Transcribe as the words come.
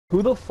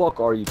Who the fuck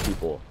are you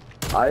people?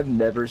 I've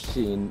never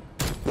seen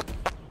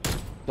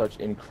such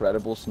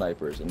incredible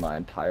snipers in my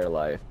entire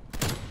life.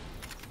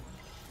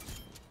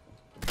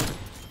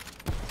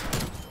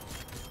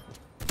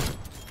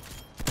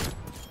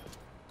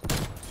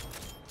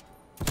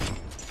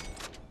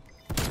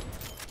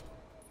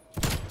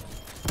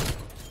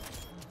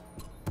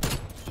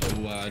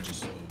 Oh, I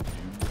just hope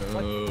you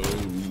know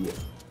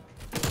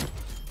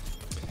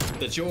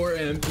that your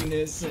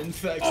emptiness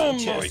infects the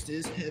chest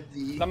is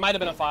heavy. That might have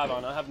been a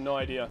 5-on. I have no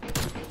idea.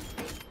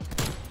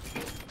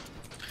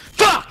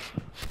 Fuck!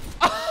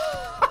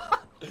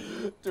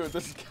 Dude,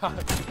 this guy.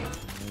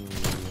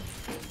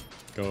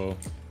 Go.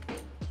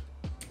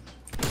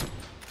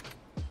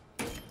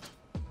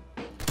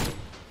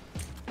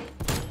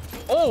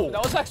 Oh,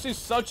 that was actually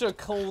such a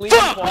clean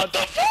quad.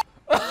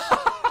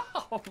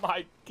 Oh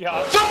my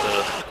god.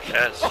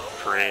 That's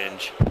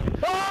cringe.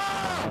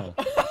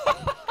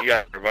 You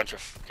got a bunch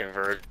of fucking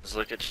virgins.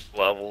 Look at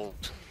your levels.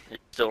 You're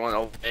still in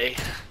OA.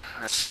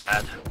 That's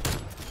sad.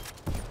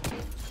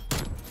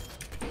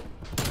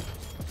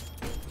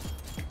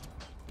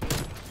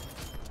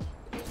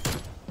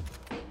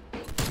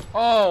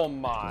 Oh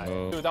my.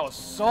 Dude, that was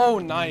so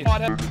nice. Oh my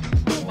god, dude.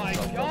 Oh my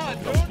god.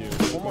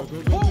 Oh my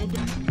god.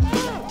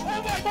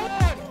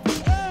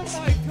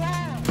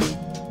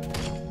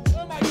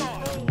 Oh my god.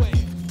 Oh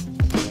wait.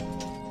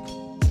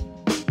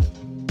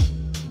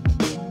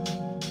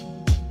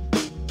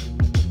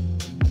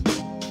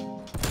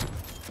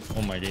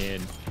 Oh my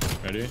god.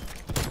 Ready?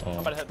 Oh. I'm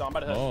about to hit though. I'm about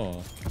to hit.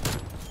 Oh.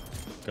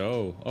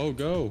 Go. Oh,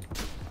 go.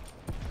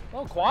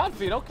 Oh, quad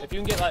feed. Okay. If you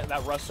can get like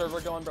that rush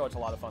server going, bro, it's a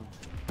lot of fun.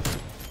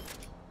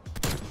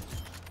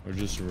 We're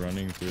just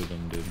running through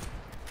them, dude.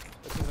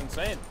 This is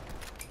insane.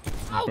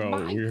 Bro, Oh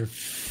my. we're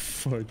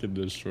fucking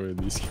destroying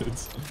these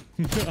kids.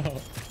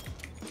 No.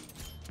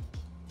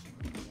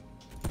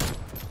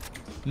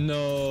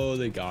 No,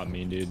 they got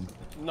me, dude.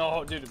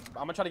 No, dude. I'm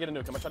gonna try to get a nuke.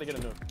 I'm gonna try to get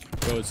a nuke.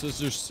 Bro, it says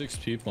there's 6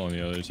 people on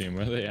the other team.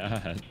 Where are they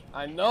at?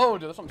 I know,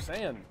 dude. That's what I'm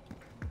saying.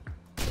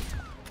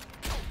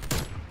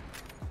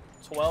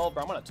 12,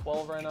 bro. I'm on a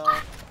 12 right now.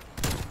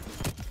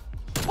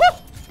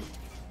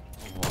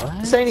 What?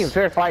 This ain't even a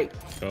fair fight.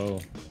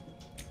 Go.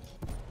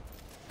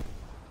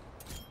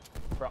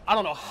 Bro, I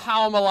don't know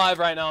how I'm alive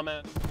right now,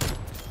 man.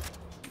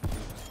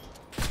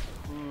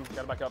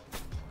 Gotta back up.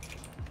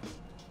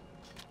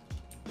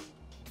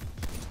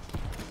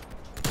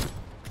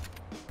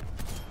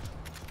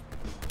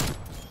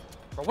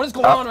 Bro, what is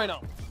going on right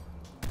now?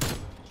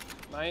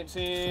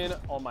 19.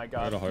 Oh my I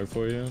god. got a heart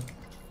for you.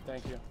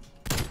 Thank you.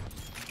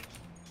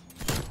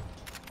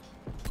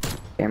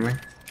 Camera.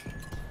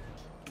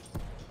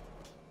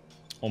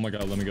 Oh my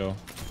god, let me go.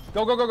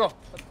 Go, go, go, go.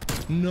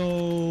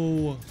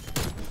 No.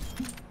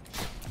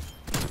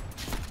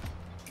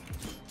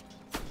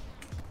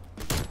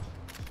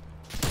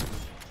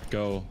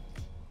 Go.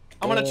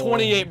 I'm on a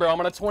 28, bro. I'm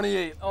on a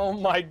 28. Oh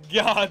my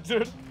god,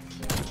 dude.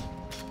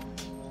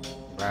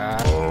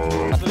 That's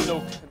the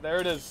nuke. There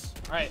it is.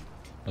 Alright.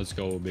 Let's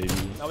go, baby.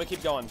 Now we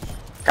keep going.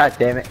 God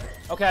damn it.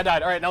 Okay, I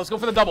died. Alright, now let's go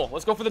for the double.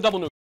 Let's go for the double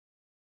nuke.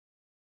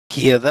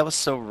 Yeah, that was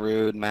so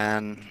rude,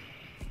 man.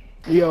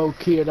 Yo,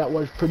 Kia, that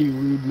was pretty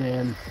rude,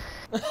 man.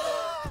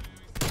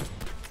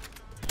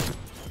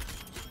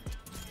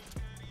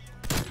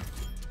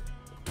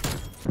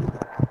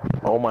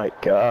 Oh my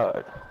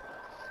god.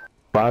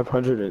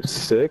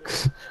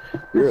 506?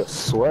 You're a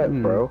sweat,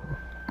 bro.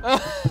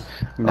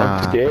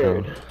 I'm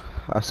scared.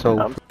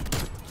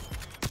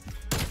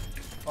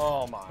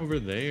 Oh my. Over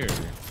there.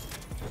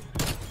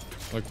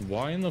 Like,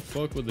 why in the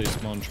fuck would they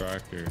spawn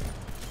tractor?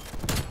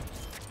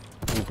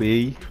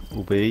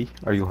 Obey,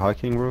 are you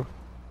hacking, bro?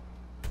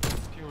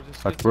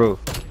 Like, bro.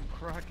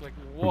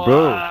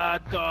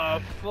 What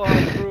the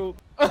fuck, bro?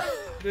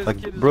 This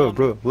Like, kid is bro,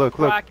 on look.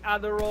 crack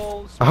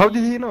Adderall. How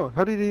did he know?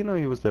 How did he know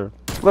he was there?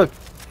 Look,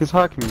 he's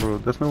hacking, bro.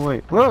 There's no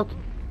way. Look,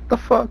 the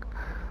fuck?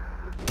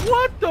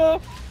 What the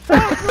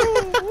fuck,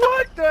 bro?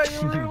 What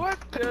the? What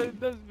the? It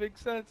doesn't make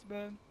sense,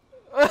 man.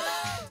 Where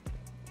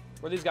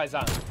are these guys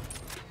at?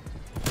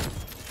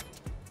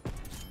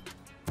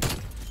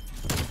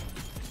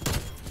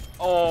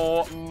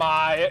 Oh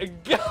my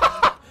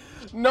god!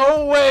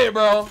 No way,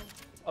 bro.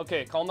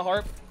 Okay, calm the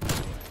harp.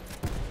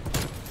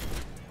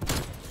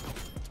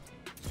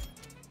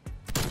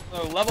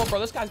 Another level, bro.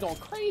 This guy's going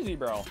crazy,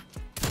 bro.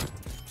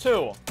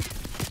 2,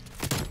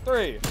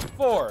 3,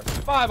 4,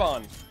 5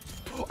 on.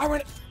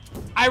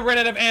 I ran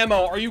out of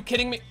ammo. Are you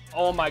kidding me?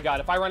 Oh my god,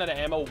 if I run out of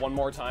ammo one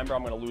more time, bro,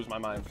 I'm gonna lose my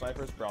mind.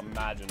 Snipers, bro,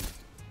 imagine.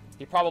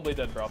 He probably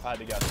did, bro, if I had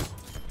to guess.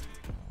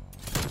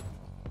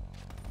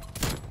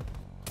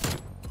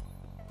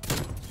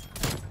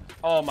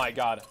 Oh my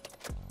god.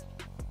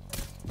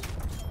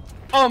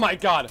 Oh my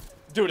god.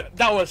 Dude,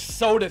 that was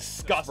so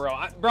disgusting,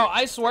 bro. Bro,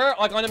 I swear,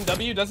 like on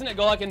MW, doesn't it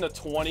go like in the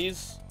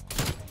 20s?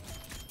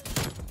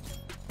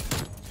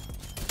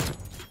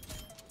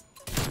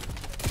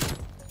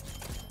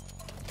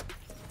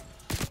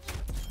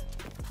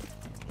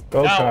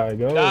 Go, Kai,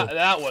 go.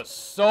 That was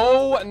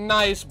so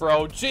nice,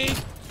 bro. Gee.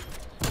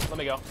 Let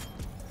me go.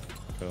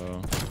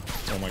 Go.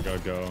 Oh my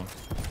god, go.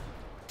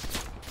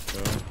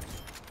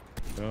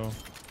 Go.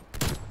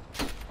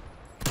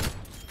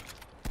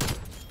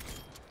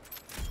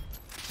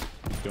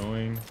 Keep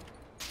going.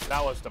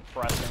 That was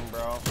depressing,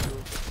 bro.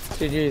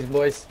 GG's,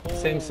 boys.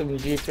 Save Oh, some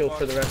G fuel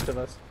for the rest of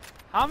us.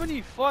 How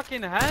many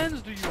fucking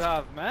hands do you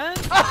have, man?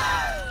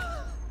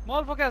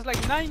 Motherfucker has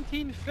like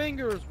 19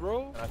 fingers,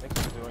 bro. And I think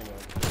he's doing it.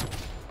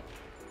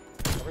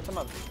 Every time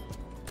I'm...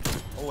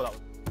 Oh, that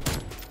was...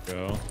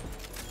 Go.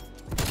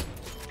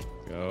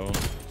 Go.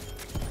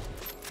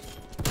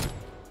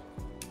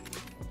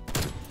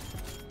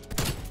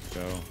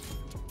 Go.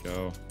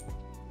 Go.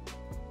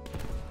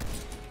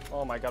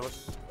 Oh my god,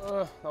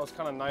 that was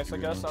kind of nice, I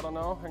guess. I don't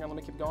know. Hang on, let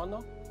me keep going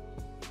though.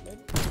 Maybe.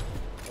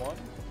 1,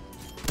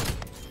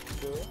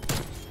 2,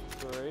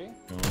 3.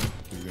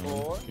 Keep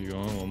going. 4. Keep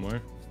going. One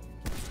more.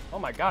 Oh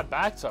my god,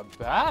 back to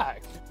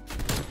back.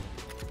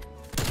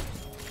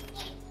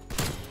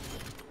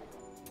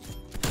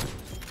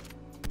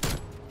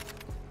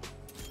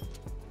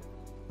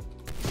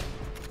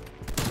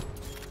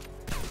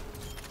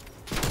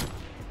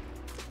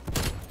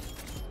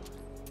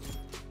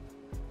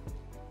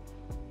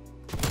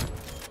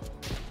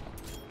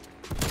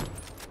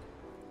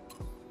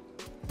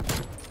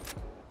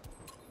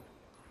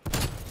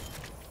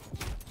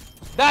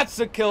 That's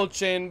the kill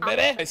chain,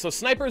 baby. Okay, so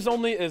Snipers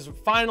Only is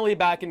finally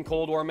back in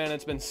Cold War, man.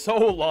 It's been so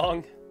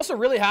long. Also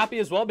really happy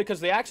as well because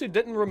they actually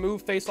didn't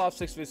remove Face-Off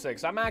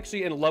 6v6. I'm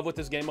actually in love with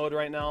this game mode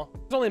right now.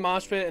 There's only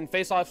moshpit and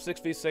Face-Off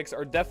 6v6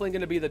 are definitely going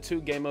to be the two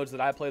game modes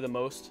that I play the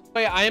most.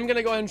 But yeah, I am going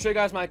to go ahead and show you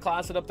guys my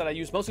class setup that I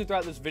use mostly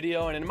throughout this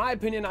video. And in my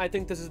opinion, I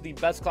think this is the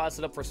best class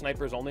setup for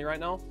Snipers Only right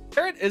now.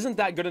 Barrett isn't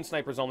that good in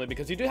Snipers Only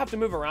because you do have to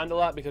move around a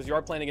lot because you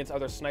are playing against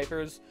other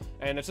snipers.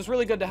 And it's just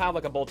really good to have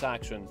like a bolt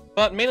action.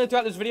 But mainly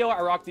throughout this video,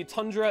 I rock the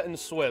Tundra and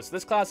Swiss.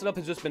 This class setup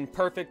has just been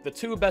perfect. The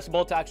two best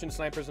bolt action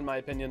snipers in my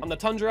opinion. On the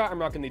Tundra,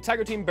 I'm rocking the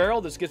Tiger Team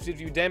Barrel. This gives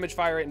you damage,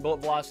 fire rate, and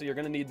bullet velocity. You're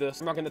gonna need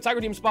this. I'm rocking the Tiger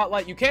Team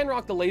Spotlight. You can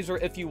rock the laser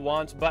if you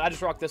want, but I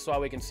just rock this so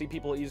we can see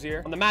people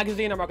easier. On the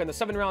magazine, I'm rocking the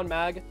 7-round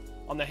mag.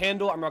 On the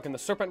handle, I'm rocking the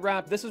Serpent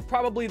Wrap. This is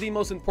probably the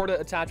most important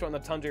attachment on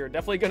the Tundra. You're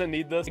definitely gonna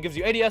need this. It gives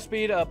you ADS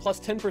speed,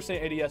 plus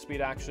 10% ADS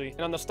speed actually.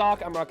 And on the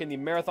stock, I'm rocking the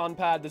Marathon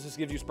Pad. This just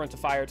gives you sprint to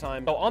fire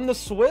time. So on the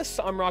Swiss,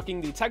 I'm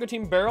rocking the Tiger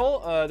Team Barrel.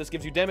 This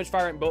gives you damage,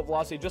 fire rate, and bullet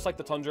velocity, just like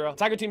the Tundra.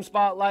 Tiger Team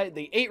Spotlight,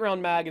 the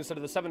 8-round mag instead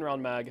of the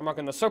 7-round mag. I'm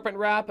rocking the Serpent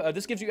Wrap.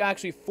 This gives you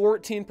actually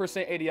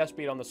 14% ADS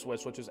speed on the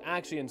Swiss, which is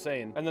actually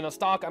insane. And then a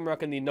stock, I'm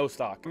rocking the no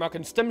stock. I'm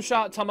rocking Stim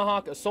Shot,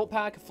 Tomahawk, Assault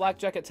Pack, Flak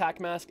Jacket, Tac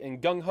Mask,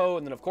 and Gung Ho,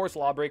 and then of course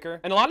Lawbreaker.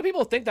 And a lot of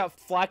people think that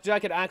Flak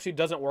Jacket actually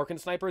doesn't work in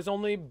Snipers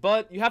Only,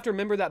 but you have to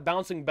remember that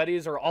bouncing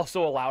Betties are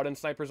also allowed in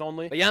Snipers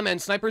Only. But yeah, man,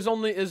 Snipers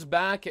Only is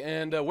back,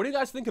 and what do you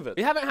guys think of it?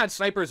 We haven't had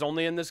Snipers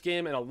Only in this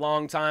game in a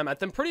long time.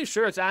 I'm pretty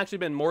sure it's actually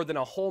been more than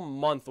a whole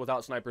month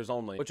without Snipers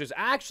Only, which is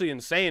actually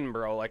insane,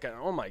 bro. Like,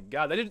 oh my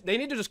god, they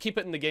need to just keep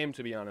it in the game,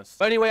 to be honest.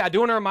 But anyway, I do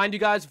want to remind you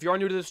guys, if you are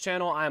new to this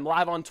channel, I am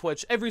live on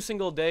Twitch every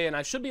single day, and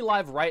I should be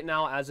live right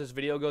now as this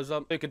video goes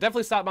up. So you could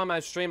definitely stop by my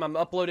stream. I'm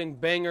uploading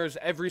bangers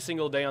every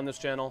single day on this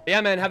channel. But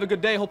yeah, man, have a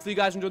good day. Hopefully you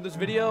guys enjoyed this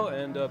video,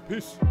 and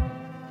peace.